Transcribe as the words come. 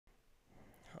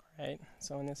Alright,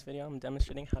 so in this video I'm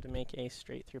demonstrating how to make a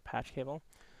straight through patch cable.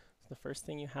 So the first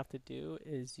thing you have to do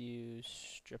is you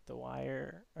strip the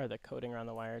wire, or the coating around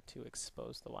the wire, to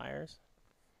expose the wires.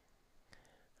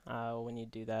 When you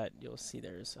do that, you'll see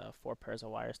there's 4 pairs of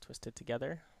wires twisted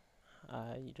together.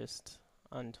 You just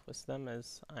untwist them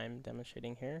as I'm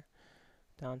demonstrating here,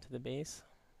 down to the base.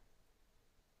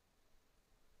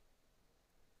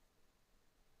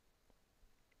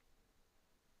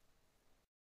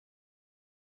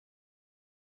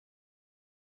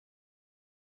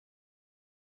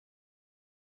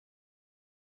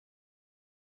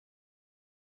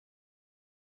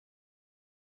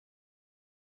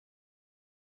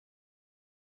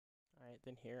 Alright,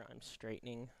 then here I'm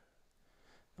straightening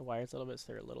the wires a little bit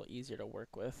so they're a little easier to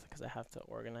work with because I have to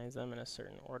organize them in a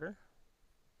certain order.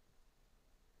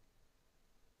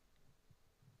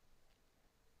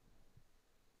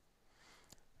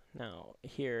 Now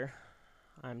here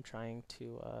I'm trying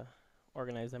to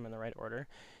organize them in the right order.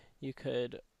 You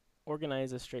could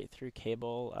organize a straight through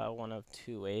cable one of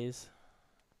 2 ways.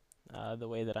 The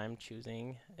way that I'm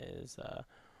choosing is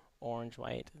orange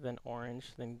white, then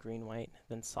orange, then green white,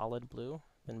 then solid blue,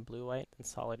 then blue white, then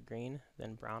solid green,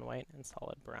 then brown white, and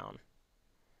solid brown.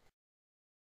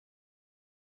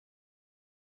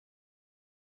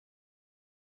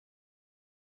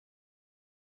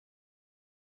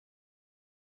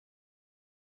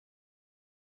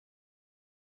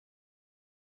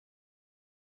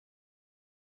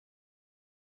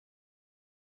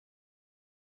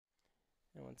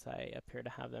 And once I appear to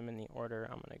have them in the order,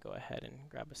 I'm going to go ahead and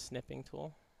grab a snipping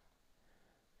tool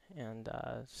and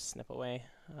snip away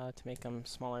to make them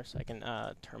smaller so I can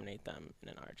terminate them in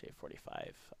an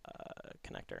RJ45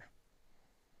 connector.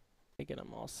 To get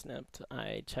them all snipped,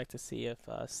 I check to see if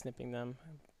snipping them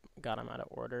got them out of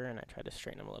order, and I try to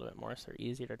straighten them a little bit more so they're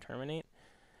easier to terminate.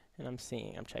 And I'm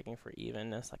checking for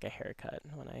evenness, like a haircut.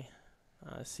 When I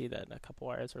see that a couple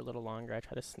wires are a little longer, I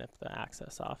try to snip the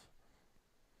access off.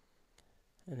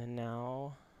 And then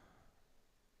now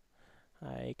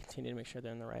I continue to make sure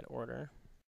they're in the right order.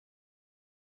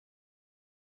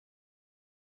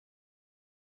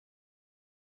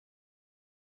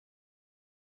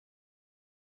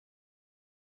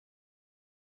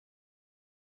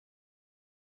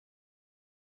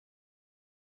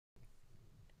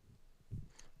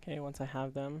 Okay, once I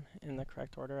have them in the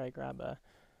correct order, I grab a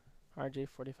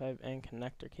RJ45N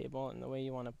connector cable, and the way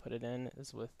you want to put it in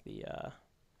is with the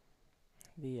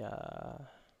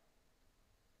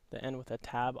end with a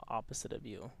tab opposite of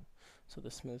you. So the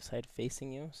smooth side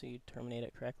facing you, so you terminate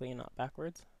it correctly and not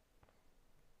backwards.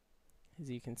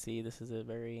 As you can see, this is a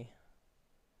very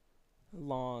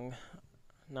long,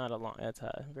 it's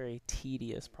a very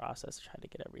tedious process to try to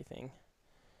get everything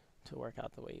to work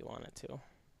out the way you want it to.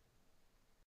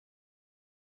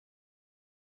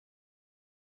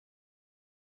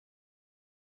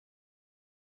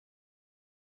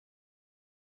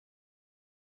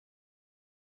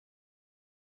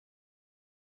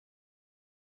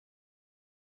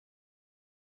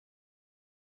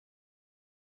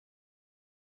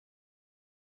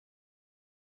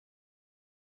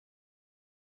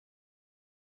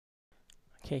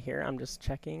 Okay, here I'm just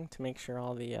checking to make sure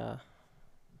all the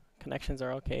connections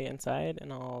are okay inside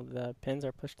and all the pins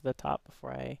are pushed to the top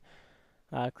before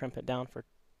I crimp it down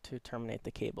to terminate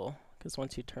the cable, because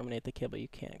once you terminate the cable you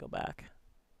can't go back.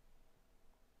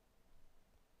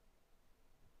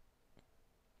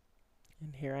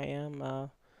 And here I am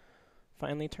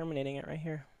finally terminating it right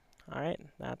here. Alright,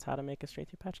 that's how to make a straight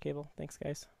through patch cable. Thanks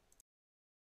guys.